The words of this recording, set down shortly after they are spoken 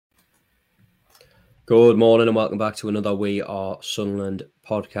Good morning and welcome back to another We Are Sunderland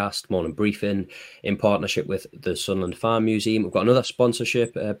podcast, morning briefing in partnership with the Sunderland Farm Museum. We've got another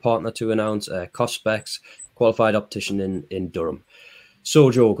sponsorship partner to announce, Cospex, qualified optician in Durham. So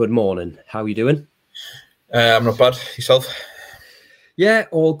Joe, good morning. How are you doing? I'm not bad. Yourself? Yeah,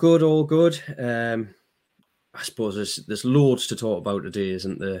 all good, all good. I suppose there's loads to talk about today,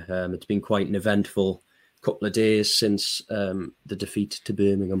 isn't there? It's been quite an eventful couple of days since the defeat to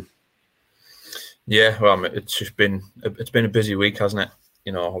Birmingham. Yeah, well, it's been a busy week, hasn't it?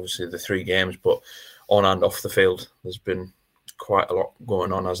 You know, obviously the 3 games, but on and off the field, there's been quite a lot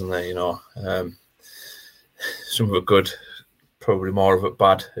going on, hasn't there? You know, some of it good, probably more of it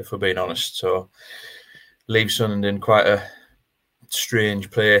bad, if we're being honest. So, leaves Sunderland in quite a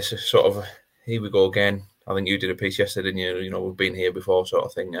strange place. Sort of, here we go again. I think you did a piece yesterday, didn't you? You know, we've been here before, sort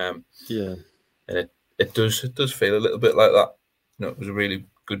of thing. Yeah, and it does feel a little bit like that. You know, it was a really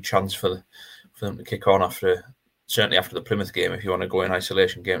good chance for them to kick on certainly after the Plymouth game. If you want to go in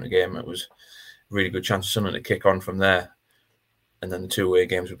isolation game to game, it was a really good chance for someone to kick on from there. And then the 2 away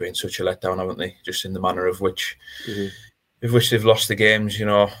games have been such a letdown, haven't they? Just in the manner of which they've lost the games. You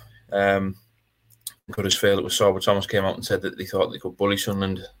know, could have failed. It was Sorba Thomas came out and said that they thought they could bully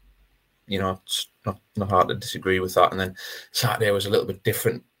Sunderland. You know, it's not hard to disagree with that. And then Saturday was a little bit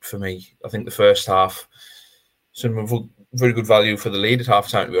different for me. I think the first half, some very good value for the lead at half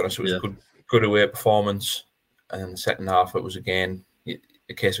time, to be honest. It was a good away performance. And then the second half, it was again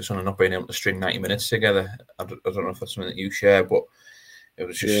a case of Sunderland not being able to string 90 minutes together. I don't know if that's something that you share, but it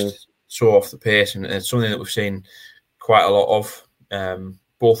was just so off the pace. And it's something that we've seen quite a lot of,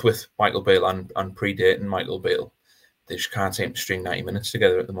 both with Michael Beale and predating Michael Beale. They just can't seem to string 90 minutes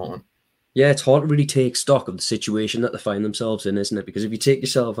together at the moment. Yeah, it's hard to really take stock of the situation that they find themselves in, isn't it? Because if you take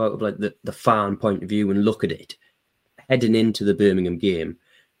yourself out of like the fan point of view and look at it, heading into the Birmingham game,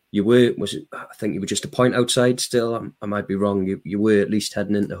 I think you were just a point outside still. I might be wrong. You were at least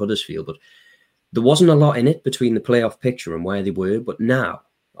heading into Huddersfield, but there wasn't a lot in it between the playoff picture and where they were. But now,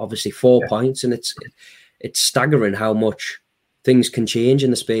 obviously, 4 points, and it's staggering how much things can change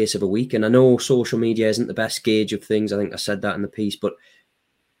in the space of a week. And I know social media isn't the best gauge of things. I think I said that in the piece, but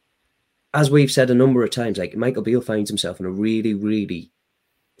as we've said a number of times, like Michael Beale finds himself in a really, really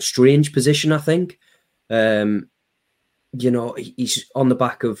strange position, I think. You know, he's on the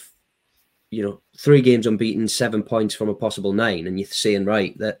back of, 3 games unbeaten, 7 points from a possible 9. And you're saying,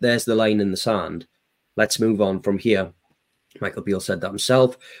 right, there's the line in the sand. Let's move on from here. Michael Beale said that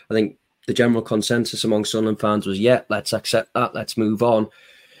himself. I think the general consensus among Sunderland fans was, let's accept that. Let's move on.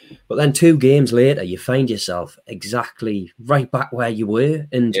 But then 2 games later, you find yourself exactly right back where you were.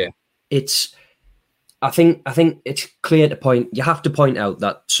 And I think it's clear to point. You have to point out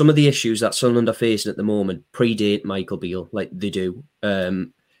that some of the issues that Sunderland are facing at the moment predate Michael Beale, like they do.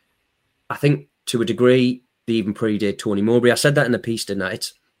 I think to a degree they even predate Tony Mowbray. I said that in the piece, didn't I?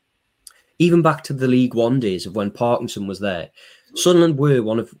 It's even back to the League One days of when Parkinson was there. Sunderland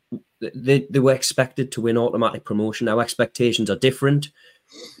were they were expected to win automatic promotion. Now expectations are different.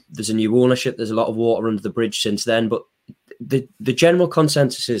 There's a new ownership. There's a lot of water under the bridge since then, but the general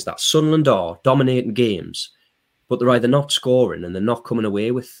consensus is that Sunderland are dominating games, but they're either not scoring and they're not coming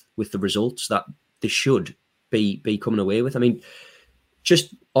away with the results that they should be coming away with. I mean,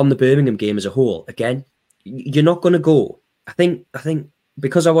 just on the Birmingham game as a whole, again, you're not going to go. I think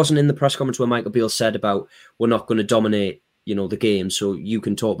because I wasn't in the press conference where Michael Beale said about we're not going to dominate, the game, so you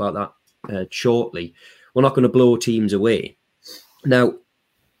can talk about that shortly. We're not going to blow teams away. Now,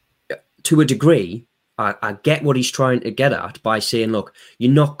 to a degree, I get what he's trying to get at by saying, look,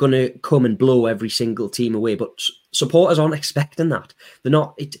 you're not going to come and blow every single team away, but supporters aren't expecting that. They're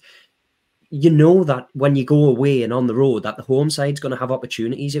not. You know that when you go away and on the road, that the home side's going to have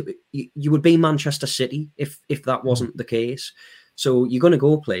opportunities. You would be Manchester City if that wasn't the case. So you're going to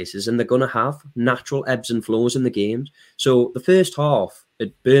go places and they're going to have natural ebbs and flows in the games. So the first half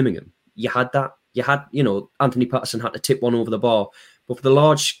at Birmingham, you had that. You had, Anthony Patterson had to tip one over the bar. But for the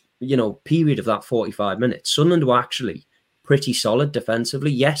large period of that 45 minutes, Sunderland were actually pretty solid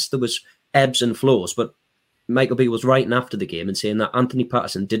defensively. Yes, there was ebbs and flows, but Michael Beale was writing after the game and saying that Anthony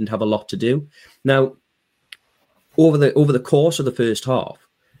Patterson didn't have a lot to do. Now, over the course of the first half,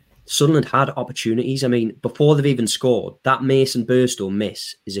 Sunderland had opportunities. I mean, before they've even scored, that Mason Burstow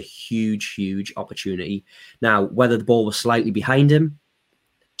miss is a huge, huge opportunity. Now, whether the ball was slightly behind him,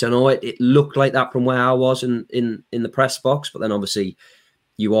 don't know. It looked like that from where I was in the press box, but then obviously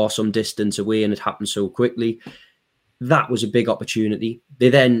you are some distance away and it happened so quickly. That was a big opportunity.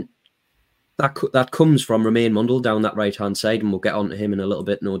 That comes from Romain Mundle down that right-hand side, and we'll get on to him in a little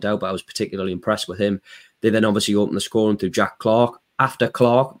bit, no doubt, but I was particularly impressed with him. They then obviously opened the scoring through Jack Clark. After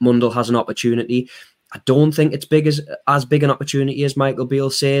Clark, Mundle has an opportunity. I don't think it's as big an opportunity as Michael Beale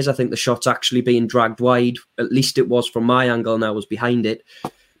says. I think the shot's actually being dragged wide. At least it was from my angle, and I was behind it.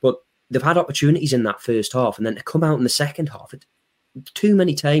 But they've had opportunities in that first half, and then to come out in the second half, too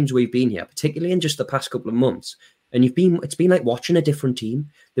many times we've been here, particularly in just the past couple of months, and it's been like watching a different team.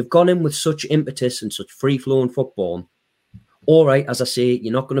 They've gone in with such impetus and such free-flowing football. All right, as I say,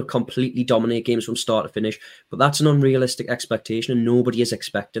 you're not going to completely dominate games from start to finish, but that's an unrealistic expectation, and nobody is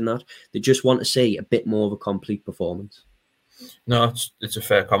expecting that. They just want to see a bit more of a complete performance. No, it's a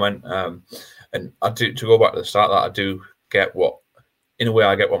fair comment, and I do, to go back to the start, that I do get what, in a way,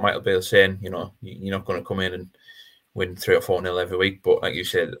 I get what Michael Beale's saying. You know, you're not going to come in and win 3 or 4-0 every week, but like you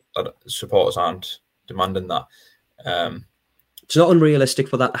said, supporters aren't demanding that. It's not unrealistic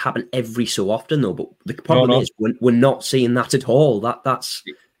for that to happen every so often, though. But the problem is we're not seeing that at all. That's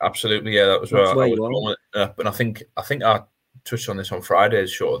absolutely, yeah. That was where I was going with it. But I think I touched on this on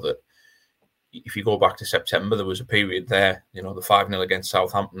Friday's show, that if you go back to September, there was a period there. You know, the 5-0 against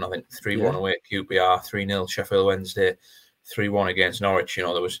Southampton, I think 3-1 away at QPR, 3-0 Sheffield Wednesday, 3-1 against Norwich. You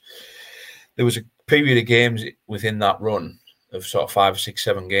know, there was a period of games within that run of sort of 5, 6,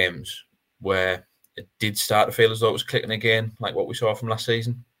 7 games where it did start to feel as though it was clicking again, like what we saw from last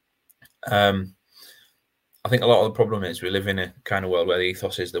season. I think a lot of the problem is we live in a kind of world where the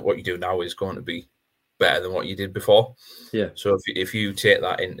ethos is that what you do now is going to be better than what you did before. Yeah. So if you take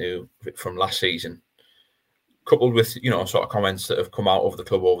that from last season, coupled with, you know, sort of comments that have come out of the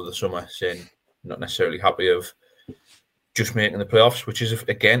club over the summer saying not necessarily happy of just making the playoffs, which is,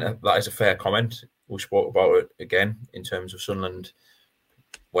 again, that is a fair comment. We spoke about it again in terms of Sunderland.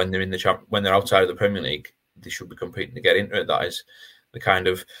 When they're when they're outside of the Premier League, they should be competing to get into it. That is the kind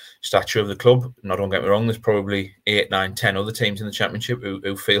of stature of the club. Now, don't get me wrong, there's probably 8, 9, 10 other teams in the Championship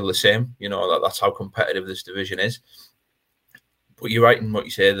who feel the same. You know, that's how competitive this division is. But you're right in what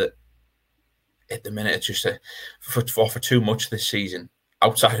you say, that at the minute it's just for too much this season,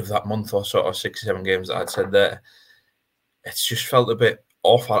 outside of that month or sort of 6 or 7 games that I'd said there, it's just felt a bit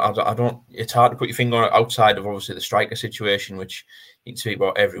off. I don't. It's hard to put your finger on it outside of obviously the striker situation, which you can speak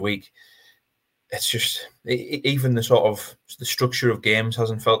about every week. It's just even the sort of the structure of games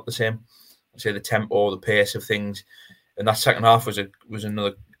hasn't felt the same. I'd say the tempo, the pace of things, and that second half was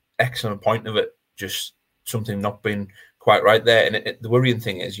another excellent point of it. Just something not being quite right there. And the worrying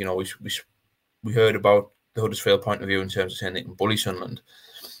thing is, you know, we heard about the Huddersfield point of view in terms of saying they can bully Sunderland.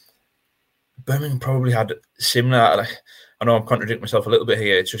 Birmingham probably had similar. I know I'm contradicting myself a little bit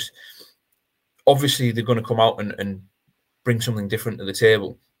here. It's just obviously they're going to come out and bring something different to the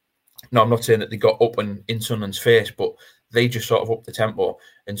table. No, I'm not saying that they got up and in Sunderland's face, but they just sort of upped the tempo.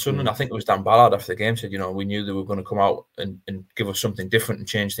 And Sunderland, I think it was Dan Ballard after the game said, you know, we knew they were going to come out and give us something different and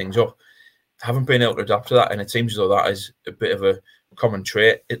change things up. Haven't been able to adapt to that, and it seems as though that is a bit of a common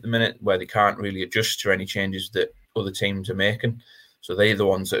trait at the minute, where they can't really adjust to any changes that other teams are making. So they're the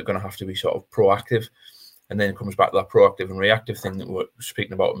ones that are going to have to be sort of proactive. And then it comes back to that proactive and reactive thing that we were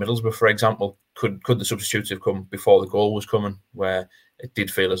speaking about at Middlesbrough, for example. Could the substitutes have come before the goal was coming, where it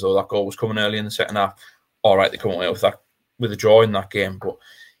did feel as though that goal was coming early in the second half? All right, they come away with a draw in that game, but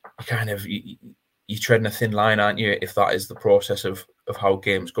you kind of you're treading a thin line, aren't you, if that is the process of how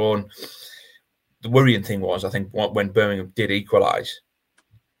games go. And the worrying thing was, I think, when Birmingham did equalise,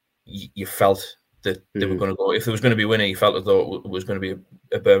 you felt that they were going to go. If there was going to be a winner, you felt as though it was going to be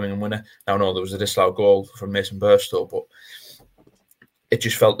a Birmingham winner. Now, no, there was a disallowed goal from Mason Burstow, but it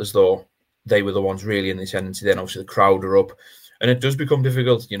just felt as though they were the ones really in the tendency. Then, obviously, the crowd are up, and it does become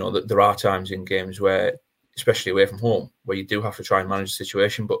difficult. You know, that there are times in games where, especially away from home, where you do have to try and manage the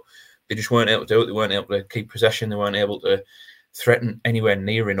situation, but they just weren't able to do it. They weren't able to keep possession. They weren't able to threaten anywhere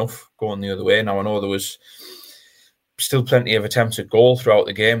near enough going the other way. Now, I know there was still plenty of attempts at goal throughout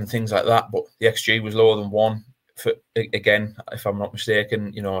the game and things like that, but the XG was lower than 1. Again, if I'm not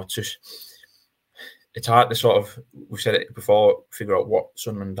mistaken, you know, it's hard to sort of, we've said it before, figure out what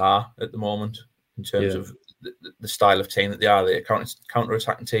Sunderland are at the moment in terms of the style of team that they are. Are they a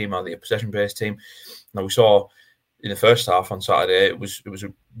counter-attacking team? Are they a possession-based team? Now, we saw in the first half on Saturday, it was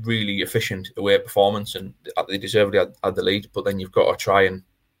a really efficient away performance, and they deservedly had the lead, but then you've got to try and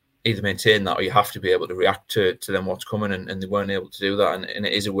either maintain that, or you have to be able to react to them what's coming, and they weren't able to do that, and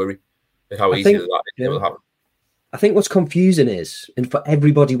it is a worry at how easy that is able to happen. I think what's confusing is, and for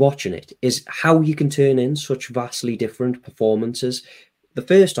everybody watching it, is how you can turn in such vastly different performances. The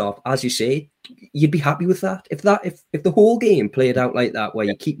first half, as you say, you'd be happy with that. If the whole game played out like that, where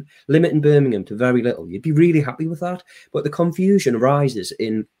you keep limiting Birmingham to very little, you'd be really happy with that. But the confusion arises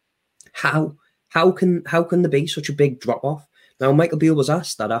in how can there be such a big drop off? Now, Michael Beale was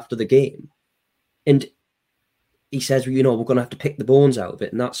asked that after the game, and he says, well, you know, we're going to have to pick the bones out of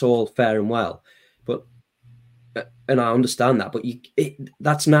it, and that's all fair and well. But and I understand that, but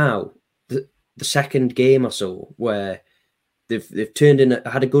that's now the second game or so where they've turned in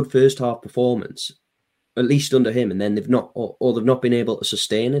had a good first half performance, at least under him, and then they've not been able to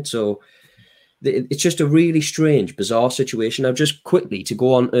sustain it. So it's just a really strange, bizarre situation. Now, just quickly to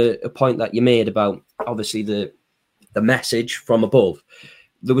go on a point that you made about obviously the message from above.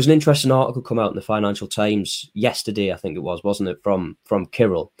 There was an interesting article come out in the Financial Times yesterday, I think it was, wasn't it, from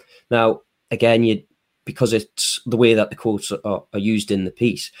Kirill. Now, again, because it's the way that the quotes are used in the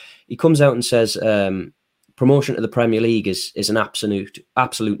piece, he comes out and says promotion to the Premier League is an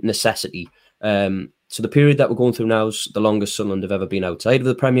absolute necessity. So the period that we're going through now is the longest Sunderland have ever been outside of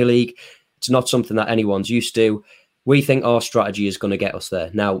the Premier League. It's not something that anyone's used to. We think our strategy is going to get us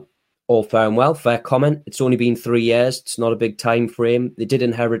there. Now, all fair and well, fair comment. It's only been 3 years. It's not a big time frame. They did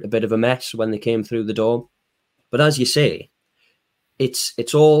inherit a bit of a mess when they came through the door. But as you say,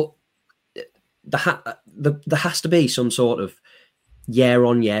 it's all... There has to be some sort of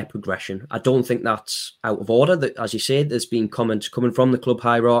year-on-year progression. I don't think that's out of order. That, as you say, there's been comments coming from the club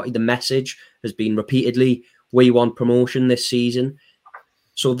hierarchy. The message has been repeatedly, we want promotion this season.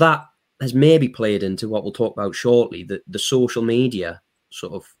 So that has maybe played into what we'll talk about shortly, the social media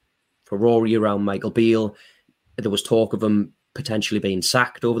sort of furore around Michael Beale. There was talk of him potentially being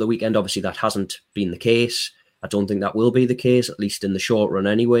sacked over the weekend. Obviously, that hasn't been the case. I don't think that will be the case, at least in the short run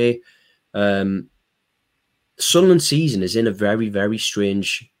anyway. Sunderland season is in a very, very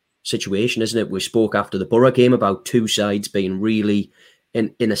strange situation, isn't it? We spoke after the Borough game about two sides being really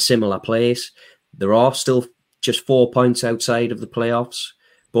in a similar place. There are still just 4 points outside of the playoffs.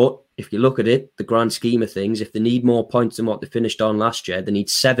 But if you look at it, the grand scheme of things, if they need more points than what they finished on last year, they need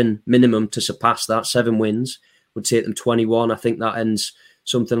 7 minimum to surpass that. 7 wins would take them 21. I think that ends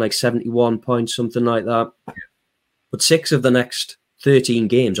something like 71 points, something like that. But 6 of the next 13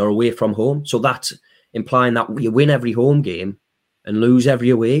 games are away from home. So that's implying that you win every home game and lose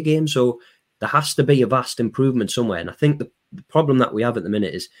every away game. So there has to be a vast improvement somewhere. And I think the problem that we have at the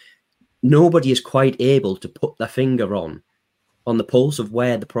minute is nobody is quite able to put their finger on the pulse of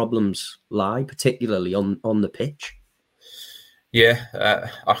where the problems lie, particularly on the pitch. Yeah,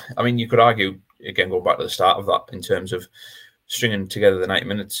 I mean, you could argue, again, going back to the start of that, in terms of stringing together the 90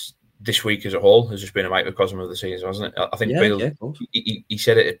 minutes this week as a whole has just been a microcosm of the season, hasn't it? I think Beale, he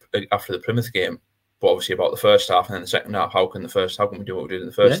said it after the Plymouth game, but obviously about the first half and then the second half. How can we do what we did in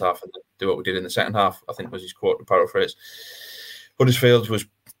the first half and do what we did in the second half? I think was his quote, to paraphrase. Huddersfield was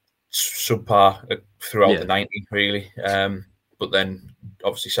subpar throughout the 90, really. But then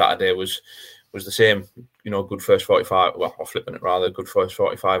obviously Saturday was the same, good first 45, well, or flipping it rather, good first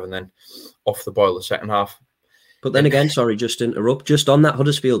 45 and then off the boil the second half. But then again, sorry, just to interrupt, just on that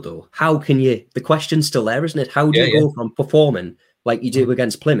Huddersfield though, how can you, the question's still there, isn't it? How do you go from performing like you do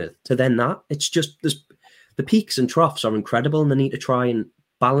against Plymouth to then that? It's just, the peaks and troughs are incredible and they need to try and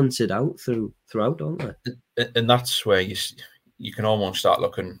balance it out throughout, don't they? And that's where you can almost start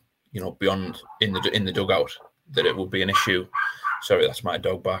looking, beyond in the dugout, that it would be an issue. Sorry, that's my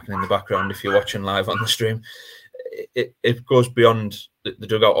dog barking in the background if you're watching live on the stream. It goes beyond the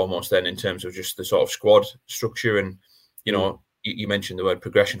dugout almost then, in terms of just the sort of squad structure. And, you mentioned the word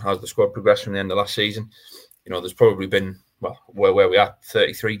progression. Has the squad progressed from the end of last season? There's probably been, well, where we are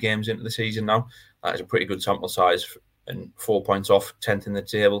 33 games into the season now. That is a pretty good sample size, and 4 points off 10th in the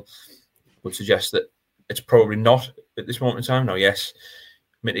table would suggest that it's probably not at this moment in time. Now, yes,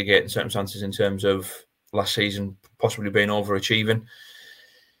 mitigating circumstances in terms of last season possibly being overachieving.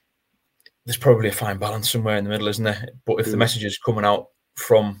 There's probably a fine balance somewhere in the middle, isn't there? But if the messages coming out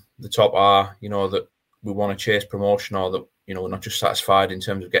from the top are, that we want to chase promotion, or that, we're not just satisfied in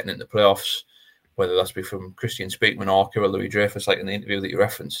terms of getting into the playoffs, whether that's be from Christian Speakman or Kirill Louis-Dreyfus, like in the interview that you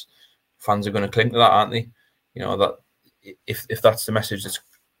referenced, fans are going to cling to that, aren't they? That if that's the message that's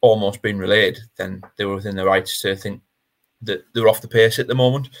almost been relayed, then they were within their rights to think that they're off the pace at the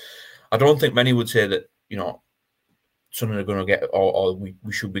moment. I don't think many would say that, Sunderland are going to get, or we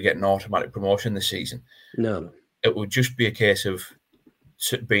should be getting automatic promotion this season. No. It would just be a case of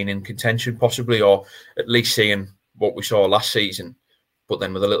being in contention possibly, or at least seeing what we saw last season, but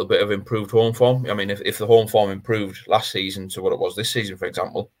then with a little bit of improved home form. I mean, if the home form improved last season to what it was this season, for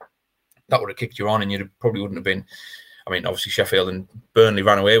example, that would have kicked you on, and you probably wouldn't have been, I mean, obviously Sheffield and Burnley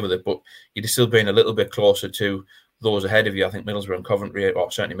ran away with it, but you'd have still been a little bit closer to those ahead of you. I think Middlesbrough and Coventry, or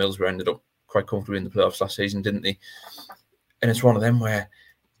certainly Middlesbrough, ended up quite comfortably in the playoffs last season, didn't they? And it's one of them where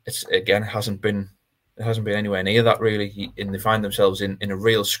it's, again, it hasn't been anywhere near that, really, and they find themselves in a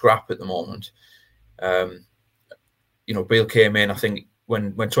real scrap at the moment. Beale came in, I think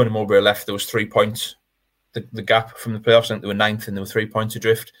when Tony Mowbray left, there was 3 points, the gap from the playoffs. I think they were 9th and they were 3 points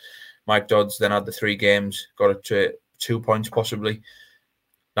adrift. Mike Dodds then had the 3 games, got it to 2 points possibly.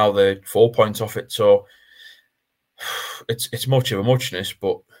 Now they're 4 points off it. So it's much of a muchness,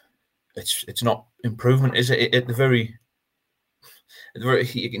 but it's not improvement, is it? At the very,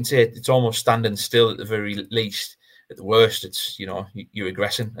 you can say it's almost standing still at the very least. At the worst, it's you're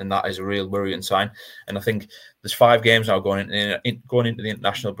regressing, and that is a real worrying sign. And I think there's 5 games now going into the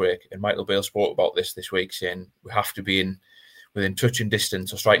international break. And Michael Beale spoke about this week, saying we have to be within touching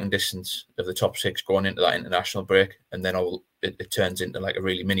distance or striking distance of the top 6 going into that international break, and then it turns into like a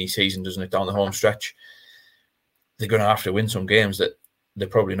really mini season, doesn't it? Down the home stretch, they're going to have to win some games that they're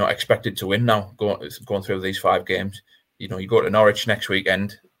probably not expected to win now. Going through these 5 games, you go to Norwich next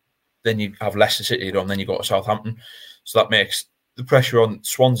weekend. Then you have Leicester City at home, then you go to Southampton. So that makes the pressure on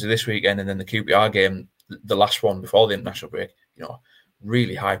Swansea this weekend and then the QPR game, the last one before the international break,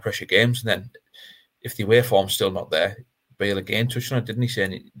 really high pressure games. And then if the away form's still not there, Bale again touched on it, didn't he?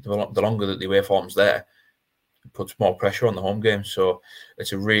 Saying the longer that the away form's there, it puts more pressure on the home games. So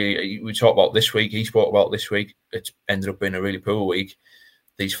it's we talked about this week, he spoke about this week, it's ended up being a really poor week.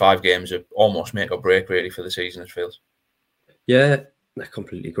 These 5 games are almost make or break really for the season, it feels. Yeah, I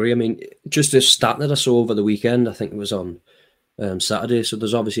completely agree. I mean, just a stat that I saw over the weekend, I think it was on Saturday, so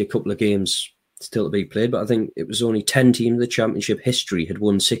there's obviously a couple of games still to be played, but I think it was only 10 teams in the Championship history had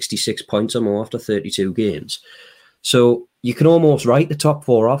won 66 points or more after 32 games. So you can almost write the top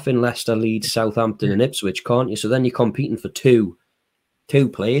 4 off in Leicester, Leeds, Southampton and Ipswich, can't you? So then you're competing for two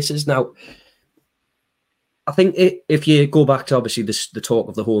places. Now, I think if you go back to obviously the talk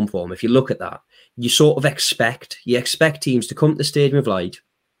of the home form, if you look at that, you sort of expect teams to come to the Stadium of Light,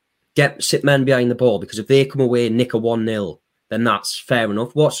 sit men behind the ball, because if they come away and nick a 1-0, then that's fair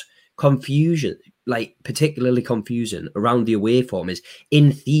enough. What's particularly confusing around the away form is,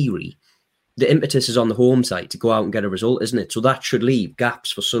 in theory, the impetus is on the home side to go out and get a result, isn't it? So that should leave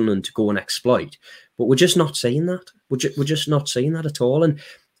gaps for Sunderland to go and exploit. But we're just not seeing that. We're just not seeing that at all. And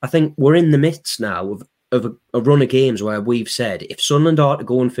I think we're in the midst now of a run of games where we've said if Sunderland are to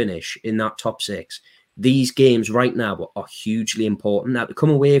go and finish in that top 6, these games right now are hugely important. Now, to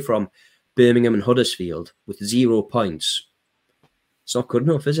come away from Birmingham and Huddersfield with 0 points, it's not good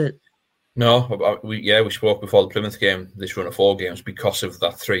enough, is it? No, we spoke before the Plymouth game, this run of 4 games, because of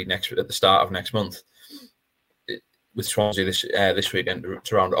that 3 at the start of next month. With Swansea this weekend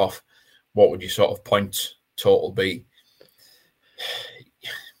to round it off, what would your sort of point total be?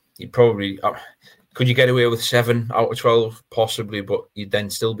 You'd probably... could you get away with 7 out of 12? Possibly, but you'd then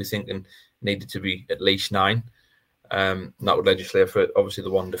still be thinking needed to be at least 9. That would legislate for, obviously,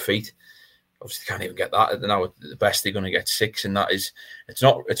 the 1 defeat. Obviously, they can't even get that. Now, at the best, they're going to get 6, and that is... It's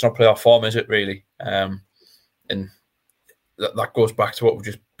not playoff form, is it, really? And that goes back to what we've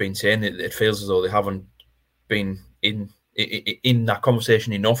just been saying. It feels as though they haven't been in that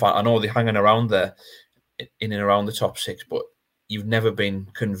conversation enough. I know they're hanging around there, in and around the top 6, but you've never been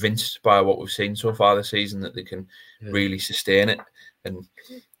convinced by what we've seen so far this season that they can really sustain it. And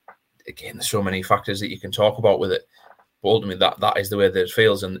again, there's so many factors that you can talk about with it. But ultimately, that is the way that it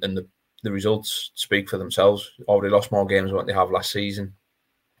feels, and the results speak for themselves. Already lost more games than what they have last season.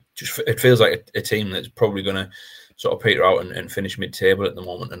 It feels like a team that's probably going to sort of peter out and finish mid-table at the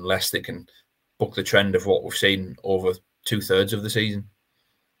moment, unless they can buck the trend of what we've seen over 2/3 of the season.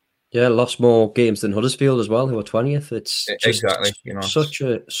 Yeah, lost more games than Huddersfield as well, who are 20th. It's just exactly, such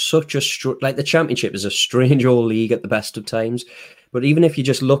a like the Championship is a strange old league at the best of times. But even if you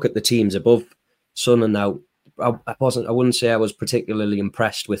just look at the teams above Sunderland now, I wouldn't say I was particularly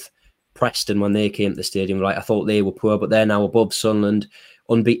impressed with Preston when they came to the stadium. Right, I thought they were poor, but they're now above Sunderland,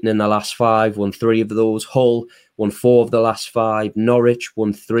 unbeaten in the last 5, won 3 of those. Hull won 4 of the last 5. Norwich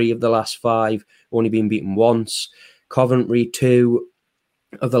won 3 of the last 5, only been beaten once. Coventry 2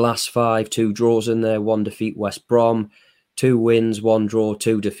 of the last 5, 2 draws in there, 1 defeat. West Brom 2 wins, 1 draw,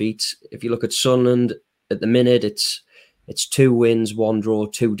 2 defeats. If you look at Sunderland at the minute, it's 2 wins, 1 draw,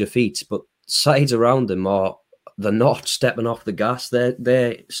 2 defeats. But sides around them they're not stepping off the gas.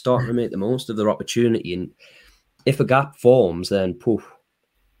 They're starting to make the most of their opportunity. And if a gap forms, then poof.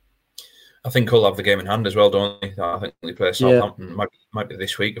 I think Hull have the game in hand as well, don't they? I think they play Southampton. Might be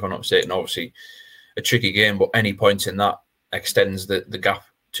this week, if I'm not mistaken. Obviously, a tricky game, but any points in that extends the gap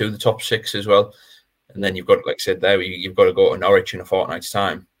to the top 6 as well. And then you've got, like I said there, you've got to go to Norwich in a fortnight's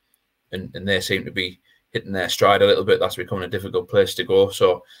time. And they seem to be hitting their stride a little bit. That's becoming a difficult place to go.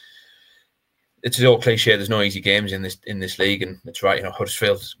 So it's an old cliche. There's no easy games in this league, and it's right.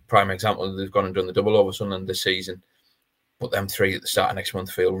 Huddersfield's prime example. They've gone and done the double over Sunderland this season, but them 3 at the start of next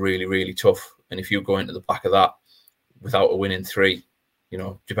month feel really, really tough. And if you go into the back of that without a win in 3,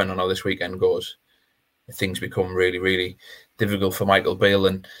 depending on how this weekend goes, things become really, really difficult for Michael Beale.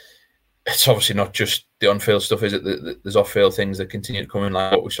 And it's obviously not just the on-field stuff, is it? There's off-field things that continue to come in,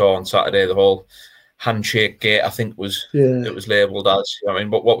 like what we saw on Saturday. The whole handshake gate, I think, it was labelled as. I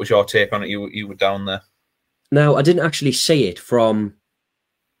mean, what was your take on it? You were down there. Now, I didn't actually see it from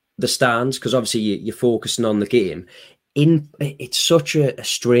the stands because obviously you're focusing on the game. It's such a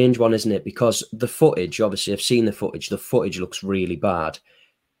strange one, isn't it? Because the footage, obviously, I've seen the footage. The footage looks really bad.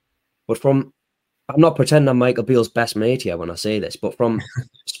 But I'm not pretending I'm Michael Beale's best mate here when I say this, but from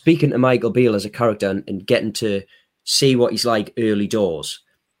speaking to Michael Beale as a character and getting to see what he's like early doors,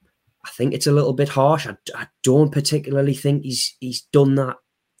 I think it's a little bit harsh. I don't particularly think he's done that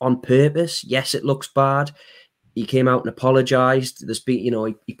on purpose. Yes, it looks bad. He came out and apologized.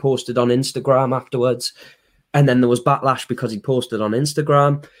 He posted on Instagram afterwards, and then there was backlash because he posted on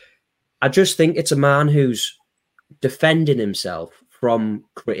Instagram. I just think it's a man who's defending himself from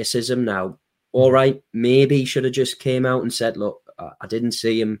criticism now. All right, maybe he should have just came out and said, look, I didn't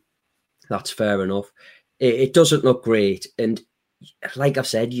see him. That's fair enough. It doesn't look great. And like I've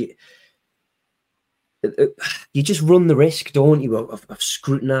said, you just run the risk, don't you, of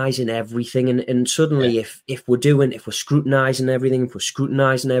scrutinising everything. And suddenly, if we're scrutinising everything, if we're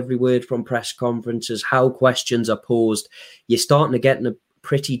scrutinising every word from press conferences, how questions are posed, you're starting to get in a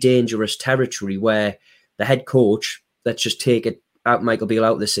pretty dangerous territory where the head coach, let's just take it out, Michael Beale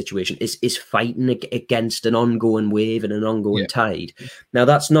out of this situation, is fighting against an ongoing wave and an ongoing tide. Now,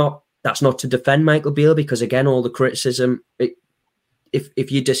 that's not to defend Michael Beale, because again, all the criticism,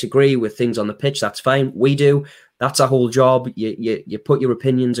 if you disagree with things on the pitch, that's fine. We do. That's our whole job. You put your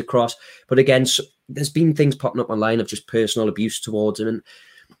opinions across. But again, there's been things popping up online of just personal abuse towards him, and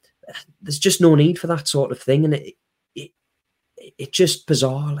there's just no need for that sort of thing. And it just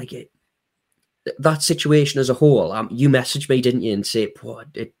bizarre. Like that situation as a whole. You messaged me, didn't you, and say,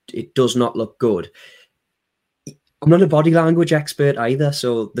 it does not look good. I'm not a body language expert either,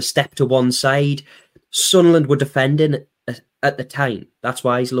 so the step to one side, Sunderland were defending at the time. That's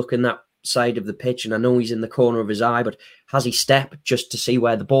why he's looking that side of the pitch, and I know he's in the corner of his eye, but has he stepped just to see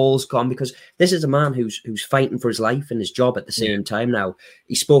where the ball's gone? Because this is a man who's fighting for his life and his job at the same time now.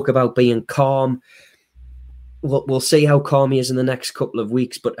 He spoke about being calm. We'll see how calm he is in the next couple of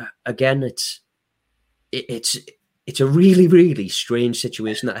weeks, but again, it's a really, really strange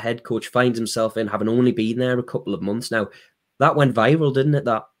situation that a head coach finds himself in, having only been there a couple of months now. That went viral, didn't it,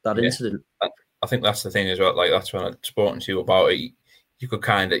 that incident? I think that's the thing as well. Like, that's when I'd spoken to you about it. You could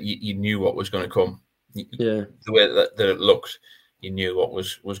kind of, you knew what was going to come. The way that it looked, you knew what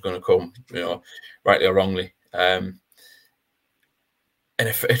was going to come, rightly or wrongly. And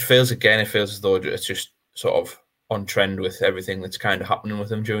it feels as though it's just sort of on trend with everything that's kind of happening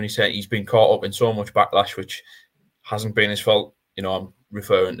with him during his set. He's been caught up in so much backlash, which hasn't been his fault. I'm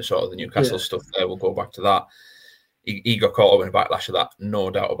referring to sort of the Newcastle stuff there. We'll go back to that. He got caught up in a backlash of that, no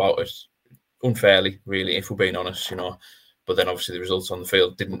doubt about it. Unfairly, really, if we're being honest, But then obviously the results on the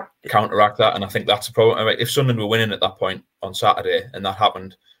field didn't counteract that, and I think that's a problem. I mean, if Sunderland were winning at that point on Saturday and that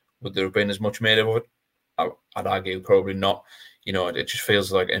happened, would there have been as much made of it? I'd argue probably not. It just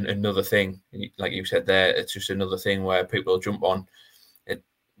feels like another thing, like you said there. It's just another thing where people jump on it,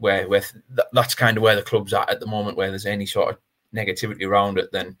 where that's kind of where the club's at the moment. Where there's any sort of negativity around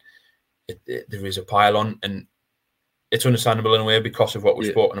it, then there is a pile on, and it's understandable in a way because of what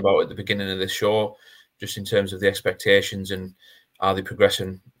we've spoken about at the beginning of this show, just in terms of the expectations and are they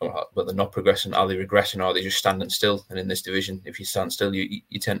progressing, but they're not progressing, are they regressing, or are they just standing still? And in this division, if you stand still, you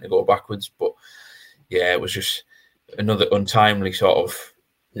tend to go backwards. But yeah, it was just another untimely sort of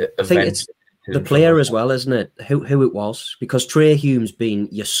event. I think it's the player as well, isn't it? Who it was, because Trai Hume's been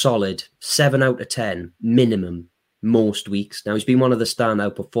your solid 7 out of 10 minimum most weeks. Now he's been one of the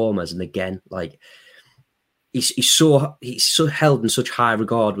standout performers, and again, like, He's so held in such high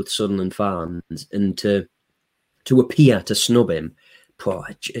regard with Sunderland fans, and to appear to snub him,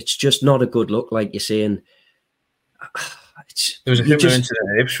 it's just not a good look. Like you're saying, there was a similar incident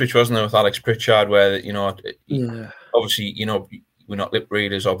at Ipswich, wasn't there, with Alex Pritchard, where obviously we're not lip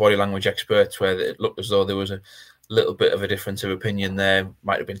readers or body language experts, where it looked as though there was a little bit of a difference of opinion there.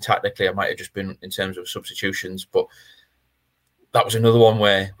 Might have been tactically, it might have just been in terms of substitutions, but that was another one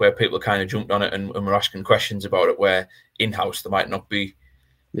where people kind of jumped on it and were asking questions about it, where in-house there might not be,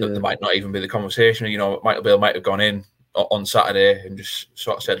 there might not even be the conversation. Michael Beale might have gone in on Saturday and just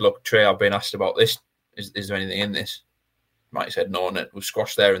sort of said, look, Trai, I've been asked about this. Is there anything in this? Might have said no, and it was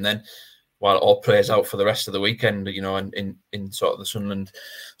squashed there and then, while it all plays out for the rest of the weekend, in sort of the Sunderland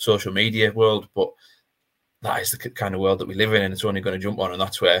social media world. But that is the kind of world that we live in, and it's only going to jump on, and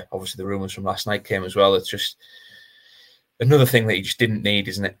that's where obviously the rumours from last night came as well. It's just another thing that you just didn't need,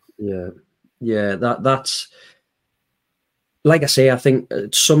 isn't it? Yeah. That's like I say, I think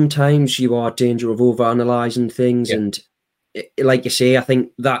sometimes you are in danger of over-analysing things. Yeah. And like you say, I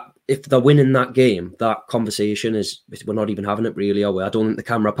think that if they're winning that game, that conversation is, we're not even having it really, are we? I don't think the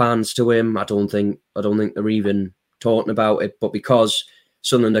camera pans to him. I don't think they're even talking about it. But because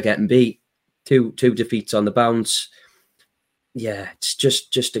Sunderland are getting beat, two defeats on the bounce, yeah, it's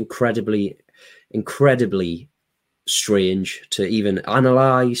just incredibly strange to even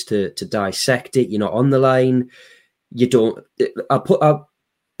analyse, to dissect it. You're not on the line. You don't. I'll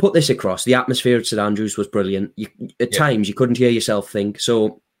put this across. The atmosphere at St Andrews was brilliant. At times you couldn't hear yourself think.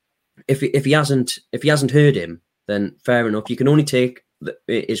 So if he hasn't heard him, then fair enough. You can only take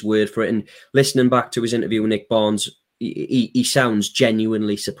his word for it. And listening back to his interview with Nick Barnes, he sounds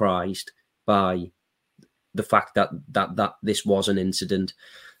genuinely surprised by the fact that this was an incident.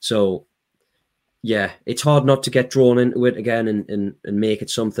 So yeah, it's hard not to get drawn into it again and make it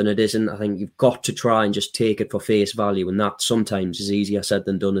something it isn't. I think you've got to try and just take it for face value, and that sometimes is easier said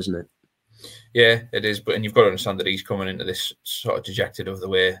than done, isn't it? Yeah, it is. And you've got to understand that he's coming into this sort of dejected of the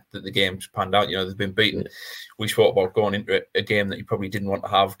way that the game's panned out. You know, they've been beaten. Yeah. We spoke about going into a game that you probably didn't want to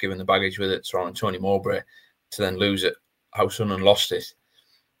have, given the baggage with it, surrounding Tony Mowbray, to then lose it, how Sunderland lost it.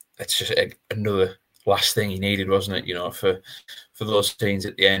 It's just another last thing he needed, wasn't it? You know, for those scenes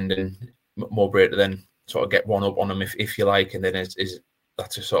at the end, and Mowbray to then sort of get one up on him, if you like, and then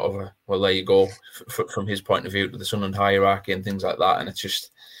that's a sort of a, well, there you go, from his point of view, to the Sunderland hierarchy and things like that. And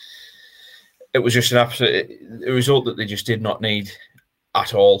it was just an absolute a result that they just did not need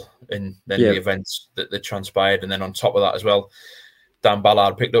at all. And then the events that transpired, and then on top of that as well, Dan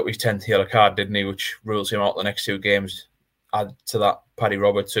Ballard picked up his 10th yellow card, didn't he, which rules him out the next two games. Add to that Paddy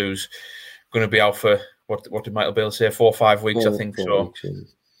Roberts, who's going to be out for, what did Michael Beale say, 4 or 5 weeks, I think. So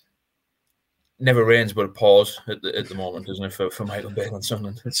never rains but a pause at the moment, doesn't it, for Michael Beale and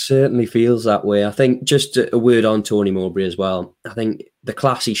Sunderland? It certainly feels that way. I think just a word on Tony Mowbray as well. I think the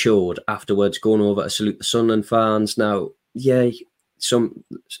class he showed afterwards, going over to salute the Sunderland fans. Now, yeah,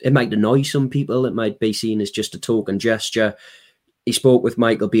 it might annoy some people. It might be seen as just a token gesture. He spoke with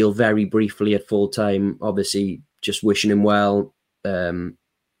Michael Beale very briefly at full time, obviously just wishing him well, saying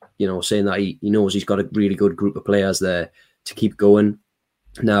that he knows he's got a really good group of players there to keep going.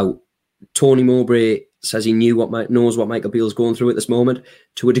 Now, Tony Mowbray says he knows what Michael Beale's going through at this moment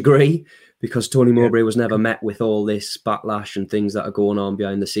to a degree, because Tony Mowbray was never met with all this backlash and things that are going on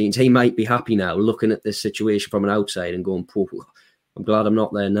behind the scenes. He might be happy now looking at this situation from an outside and going, I'm glad I'm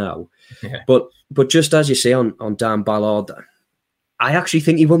not there now. Yeah. But just as you say on Dan Ballard, I actually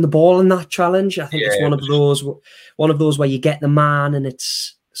think he won the ball in that challenge. I think it's one of those where you get the man, and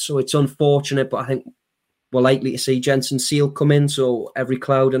it's unfortunate, but I think we're likely to see Jensen Seal come in, so every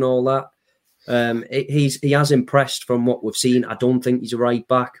cloud and all that. He has impressed from what we've seen. I don't think he's a right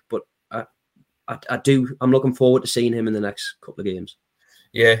back, but I'm looking forward to seeing him in the next couple of games.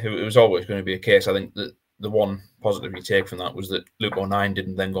 Yeah, it was always going to be a case. I think that the one positive you take from that was that Luke O'Nien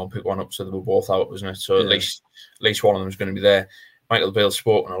didn't then go and pick one up, so they were both out, wasn't it? So at least one of them was going to be there. Michael Beale's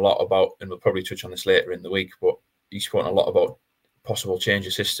spoken a lot about, and we'll probably touch on this later in the week, but he's spoken a lot about possible change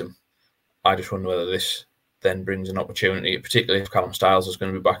of system. I just wonder whether this then brings an opportunity, particularly if Callum Styles is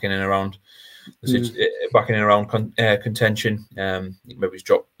going to be back in and around contention. Maybe he's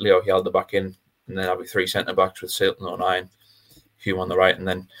dropped Leo Hjalda back in, and then have 3 centre backs with Silton, O'Nien, Hume on the right, and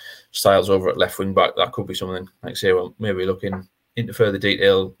then Styles over at left wing back. That could be something, like I say, we'll maybe looking into further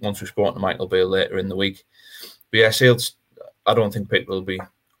detail once we've spoken to Michael Beale later in the week. But yeah, Seals, I don't think people will be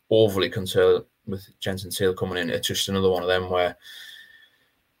overly concerned with Jensen Seal coming in. It's just another one of them where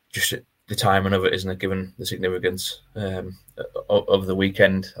just the timing of it, isn't it, given the significance of the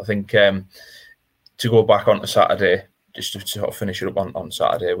weekend. I think to go back onto Saturday, just to sort of finish it up on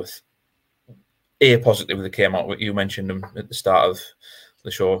Saturday with a positive that came out. You mentioned him at the start of the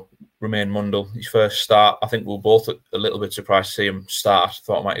show, Romain Mundle, his first start. I think we were both a little bit surprised to see him start.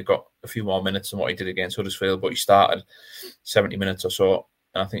 Thought he might have got a few more minutes than what he did against Huddersfield, but he started 70 minutes or so,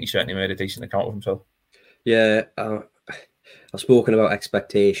 and I think he certainly made a decent account of himself. Yeah, I've spoken about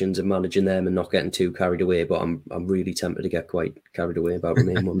expectations and managing them and not getting too carried away, but I'm really tempted to get quite carried away about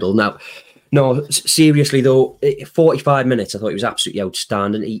Romain Mundle. Now, no, seriously though, 45 minutes, I thought he was absolutely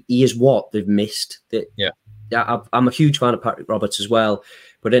outstanding. He is what they've missed. I'm a huge fan of Patrick Roberts as well,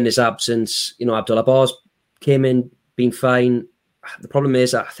 but in his absence, Abdullah Bar's came in, been fine. The problem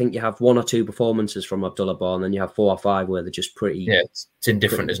is that I think you have 1 or 2 performances from Abdullah Bar, and then you have 4 or 5 where they're just pretty... Yeah, it's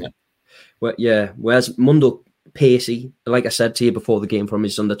indifferent, isn't it? Well, yeah, whereas Mundle, pacey, like I said to you before the game from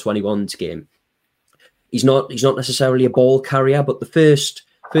his under-21s game, he's not necessarily a ball carrier, but the first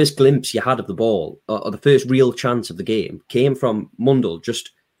glimpse you had of the ball, or the first real chance of the game, came from Mundle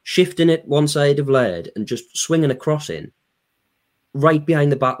just shifting it one side of Laird and just swinging a cross in right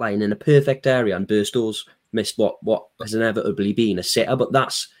behind the back line in a perfect area, and Burstow's missed what has inevitably been a sitter. But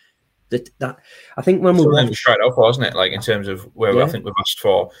that's that I think when we Something watch, was tried out for, wasn't it? Like in terms of where I think we've asked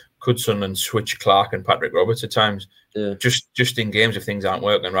for, could Sunderland switch Clark and Patrick Roberts at times, just in games if things aren't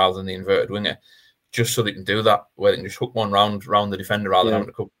working, rather than the inverted winger, just so they can do that, where they can just hook one round the defender rather than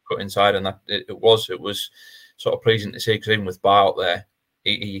having to cut inside. And that it was sort of pleasing to see, because even with Bar out there,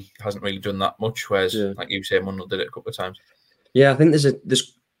 he hasn't really done that much. Whereas, like you say, Mundell did it a couple of times. Yeah, I think there's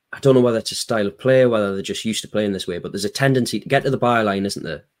I don't know whether it's a style of play, whether they're just used to playing this way, but there's a tendency to get to the byline, isn't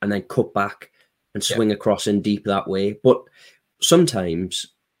there, and then cut back and swing across in deep that way. But sometimes,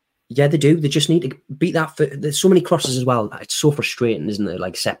 they do. They just need to beat that. There's so many crosses as well. It's so frustrating, isn't it?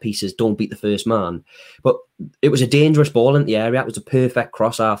 Like set pieces, don't beat the first man. But it was a dangerous ball in the area. It was a perfect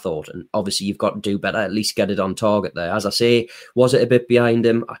cross, I thought. And obviously, you've got to do better. At least get it on target there. As I say, was it a bit behind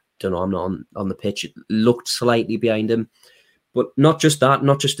him? I don't know. I'm not on the pitch. It looked slightly behind him. But not just that,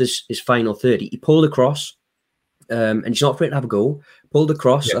 not just his final 30. He pulled across, and he's not afraid to have a go. Pulled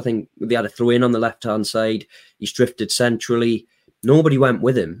across. I think they had a throw in on the left-hand side. He's drifted centrally. Nobody went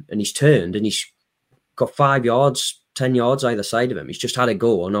with him, and he's turned, and he's got 5 yards, 10 yards either side of him. He's just had a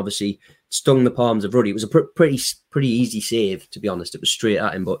go, and obviously stung the palms of Ruddy. It was a pretty easy save, to be honest. It was straight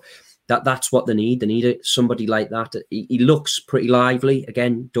at him, but that's what they need. They need somebody like that. He looks pretty lively.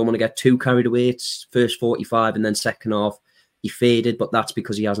 Again, don't want to get too carried away. It's first 45, and then second half, he faded, but that's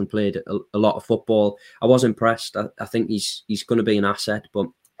because he hasn't played a lot of football. I was impressed. I think he's going to be an asset, but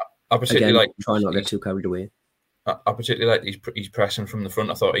I particularly try not to get too carried away. I particularly like he's pressing from the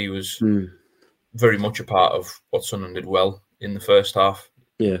front. I thought he was very much a part of what Sunderland did well in the first half.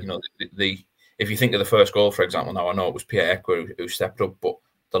 Yeah, if you think of the first goal, for example, now I know it was Pierre Ekwa who stepped up, but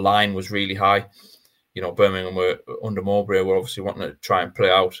the line was really high. Birmingham were under Mowbray were obviously wanting to try and play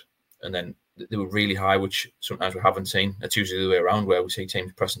out, and then they were really high, which sometimes we haven't seen. It's usually the way around, where we see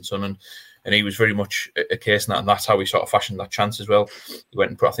teams pressing Sunderland, and he was very much a case in that, and that's how he sort of fashioned that chance as well. He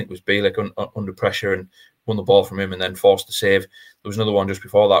went and put, I think it was Beale under pressure, and won the ball from him, and then forced the save. There was another one just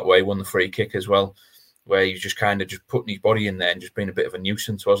before that where he won the free kick as well, where he was just kind of just putting his body in there and just being a bit of a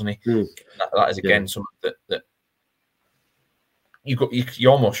nuisance, wasn't he? That is again something that you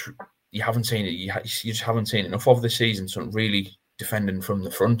haven't seen it. You just haven't seen enough of this season. Something really defending from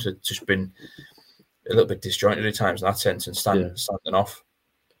the front. It's just been a little bit disjointed at times in that sense, and standing off.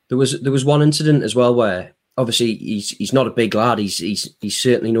 There was one incident as well where obviously he's not a big lad. He's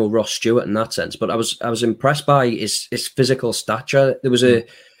certainly no Ross Stewart in that sense. But I was impressed by his physical stature. There was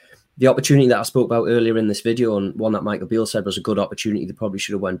the opportunity that I spoke about earlier in this video, and one that Michael Beale said was a good opportunity. They probably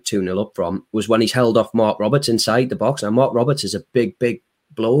should have went 2-0 up from, was when he's held off Mark Roberts inside the box. Now Mark Roberts is a big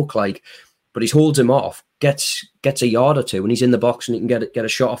bloke, but he holds him off, gets a yard or two, and he's in the box, and he can get a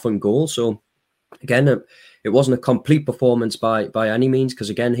shot off on goal. So again, it wasn't a complete performance by any means, because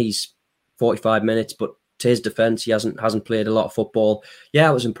again, he's 45 minutes, but to his defence, he hasn't played a lot of football. Yeah,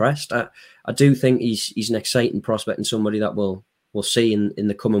 I was impressed. I do think he's an exciting prospect and somebody that we'll see in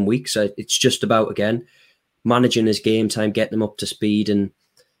the coming weeks. It's just about, again, managing his game time, getting him up to speed, and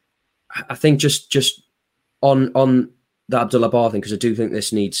I think just on the Abdullah Bar thing, because I do think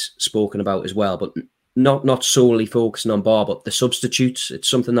this needs spoken about as well, but not solely focusing on Bar, but the substitutes. It's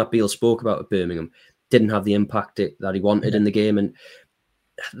something that Beale spoke about at Birmingham. Didn't have the impact that he wanted in the game, and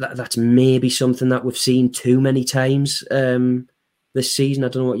that's maybe something that we've seen too many times this season. I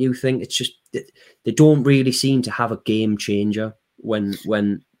don't know what you think. It's just they don't really seem to have a game changer when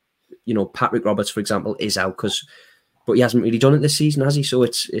Patrick Roberts, for example, is out, but he hasn't really done it this season, has he? So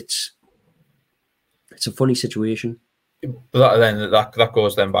it's a funny situation. But that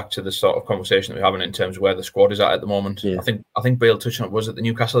goes then back to the sort of conversation that we're having in terms of where the squad is at the moment. Yeah. I think Beale touched on it. Was it the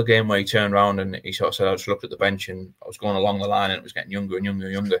Newcastle game where he turned around and he sort of said, I just looked at the bench and I was going along the line and it was getting younger and younger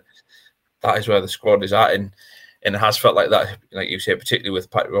and younger. That is where the squad is at, and it has felt like that, like you say, particularly with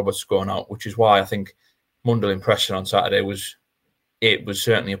Patrick Roberts going out, which is why I think Mundell impression on Saturday was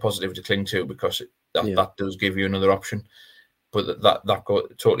certainly a positive to cling to, because that does give you another option. But that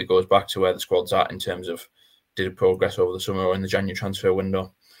totally goes back to where the squad's at in terms of, did it progress over the summer or in the January transfer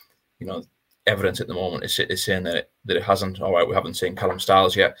window? Evidence at the moment is saying that it hasn't. All right, we haven't seen Callum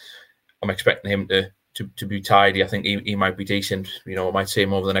Styles yet. I'm expecting him to be tidy. I think he might be decent. We might see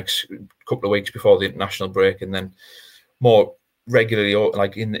him over the next couple of weeks before the international break, and then more regularly,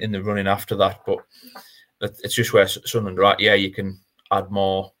 like in the running after that. But it's just where Sunderland are at. Yeah, you can add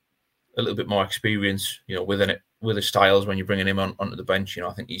a little bit more experience, within it, with his Styles when you're bringing him onto the bench.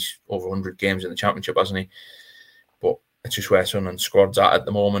 I think he's over 100 games in the Championship, hasn't he? But it's just where Sunderland's squad's at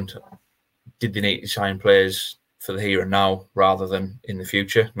the moment. Did they need to sign players for the here and now rather than in the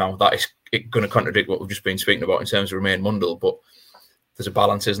future? Now, that is going to contradict what we've just been speaking about in terms of Romain Mundell, but there's a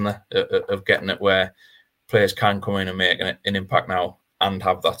balance, isn't there, of getting it where players can come in and make an impact now and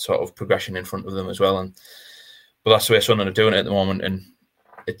have that sort of progression in front of them as well. But that's the way Sunderland are doing it at the moment, and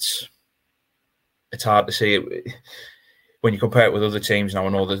it's hard to see it when you compare it with other teams. Now I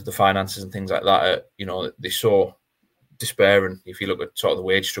know the finances and things like that, they're so despairing. If you look at sort of the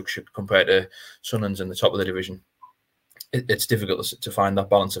wage structure compared to Sunderland's in the top of the division, it's difficult to find that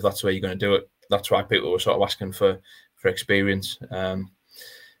balance if that's the way you're going to do it. That's why people were sort of asking for experience.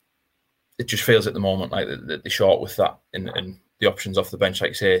 It just feels at the moment like they're short with that, and the options off the bench,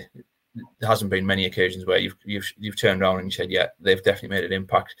 like you say, there hasn't been many occasions where you've turned around and you said, yeah, they've definitely made an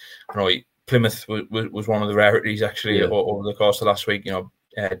impact. I know Plymouth was one of the rarities actually over the course of last week.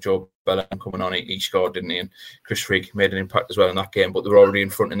 Joe Bellingham coming on, he scored, didn't he? And Chris Frigg made an impact as well in that game, but they were already in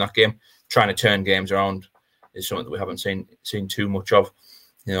front in that game. Trying to turn games around is something that we haven't seen too much of.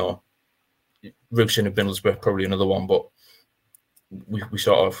 Rookston and Middlesbrough probably another one, but we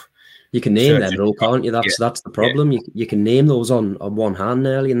sort of... You can name them all, can't you? That's the problem. You can name those on one hand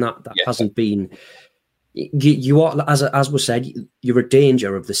nearly, and that hasn't been... You are, as was said, you're a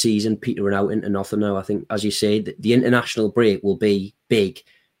danger of the season petering out into nothing now. I think, as you said, the international break will be big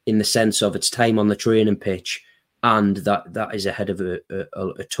in the sense of its time on the training pitch, and that is ahead of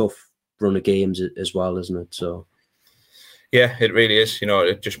a tough run of games as well, isn't it? So, yeah, it really is.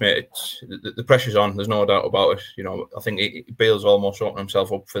 It just made the pressure's on. There's no doubt about it. I think Beale's almost opened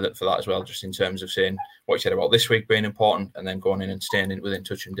himself up for that as well, just in terms of saying what he said about this week being important, and then going in and staying within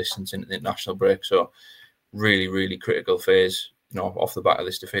touching distance into the international break. So, really, really critical phase, off the back of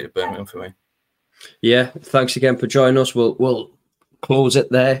this defeat at Birmingham for me. Yeah, thanks again for joining us. We'll close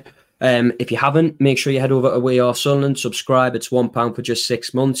it there. If you haven't, make sure you head over to We Are Sunderland, subscribe. It's £1 for just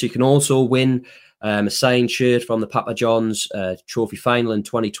 6 months. You can also win a signed shirt from the Papa John's trophy final in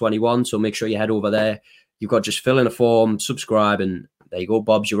 2021. So make sure you head over there. You've got just fill in a form, subscribe, and there you go.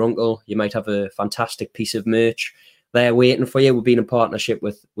 Bob's your uncle. You might have a fantastic piece of merch there waiting for you. We've been in partnership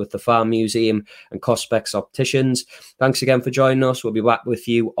with the Farm Museum and Cospex Opticians. Thanks again for joining us. We'll be back with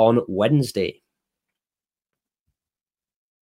you on Wednesday.